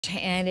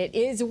And it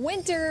is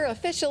winter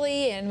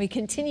officially, and we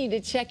continue to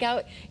check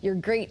out your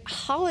great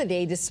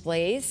holiday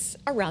displays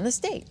around the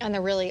state. And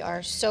there really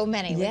are so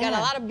many. We've got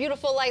a lot of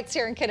beautiful lights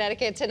here in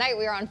Connecticut. Tonight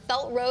we are on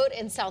Felt Road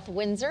in South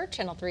Windsor.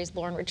 Channel 3's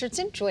Lauren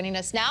Richardson joining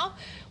us now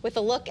with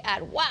a look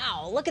at,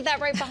 wow, look at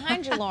that right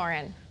behind you,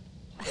 Lauren.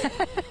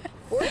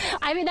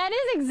 I mean, that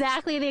is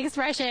exactly the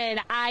expression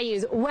I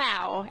use.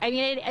 Wow. I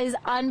mean, it is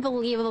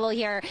unbelievable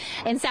here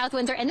in South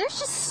Windsor. And there's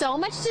just so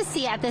much to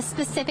see at this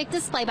specific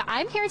display. But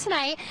I'm here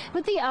tonight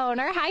with the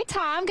owner. Hi,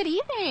 Tom. Good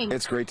evening.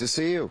 It's great to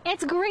see you.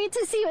 It's great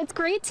to see you. It's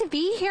great to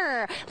be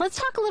here. Let's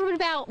talk a little bit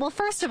about, well,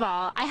 first of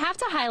all, I have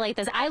to highlight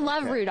this. I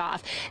love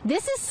Rudolph.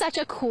 This is such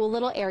a cool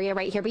little area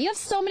right here. But you have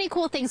so many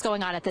cool things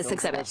going on at this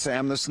exhibit.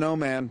 Sam the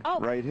Snowman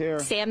right here.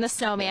 Sam the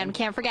Snowman.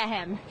 Can't forget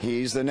him.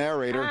 He's the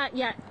narrator.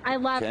 Yeah, I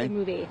love the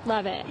movie.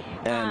 Love it.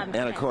 And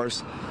of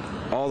course,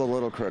 all the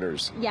little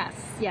critters. Yes,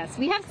 yes.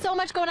 We have so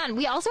much going on.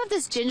 We also have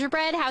this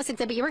gingerbread house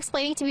exhibit you were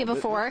explaining to me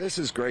before. This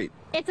is great.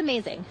 It's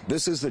amazing.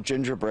 This is the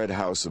Gingerbread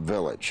House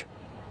Village.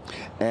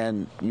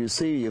 And you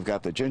see you've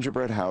got the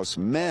Gingerbread House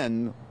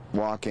men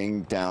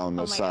walking down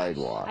the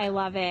sidewalk. Gosh. I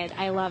love it.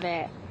 I love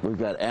it. We've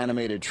got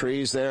animated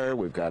trees there.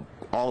 We've got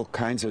all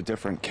kinds of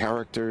different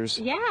characters.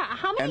 Yeah.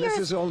 How many years?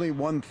 And this is only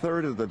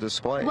 1/3 of the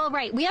display. Well,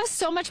 right. We have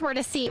so much more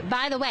to see.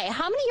 By the way,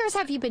 how many years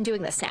have you been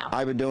doing this now?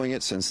 I've been doing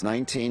it since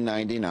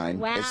 1999.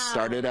 Wow. It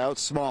started out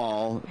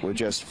small with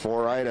just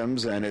 4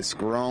 items, and it's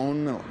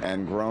grown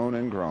and grown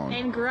and grown.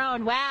 And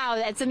grown. Wow.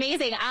 That's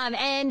amazing.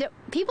 And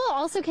people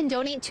also can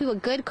donate to a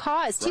good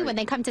cause, too, when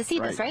they come to see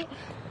this, right?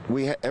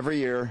 Every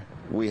year,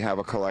 we have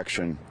a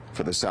collection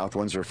for the South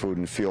Windsor Food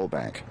and Fuel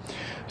Bank.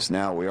 So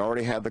now we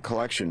already have the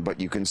collection, but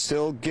you can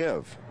still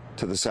give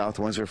to the South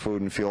Windsor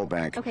Food and Fuel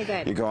Bank. Okay,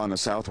 good. You go on the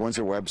South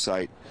Windsor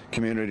website,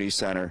 Community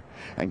Center,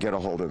 and get a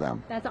hold of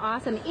them. That's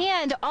awesome.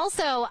 And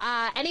also,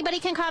 anybody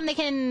can come. They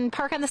can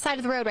park on the side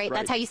of the road, right?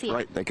 That's how you see it.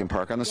 Right. They can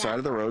park on the side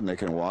of the road, and they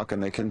can walk,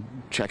 and they can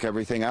check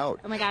everything out.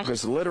 Oh, my gosh.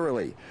 Because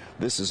literally,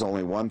 this is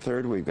only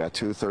 1/3. We've got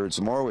 2/3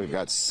 more. We've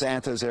got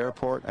Santa's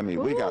Airport. I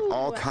mean, we got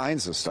all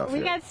kinds of stuff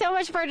We've got so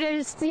much more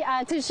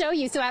to show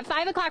you. So at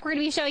 5 o'clock, we're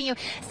going to be showing you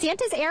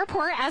Santa's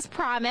Airport, as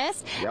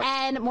promised,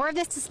 and more of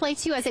this display,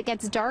 too, as it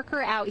gets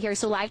darker out here.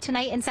 So live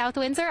tonight in South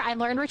Windsor, I'm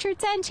Lauren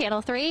Richardson,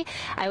 Channel 3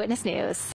 Eyewitness News.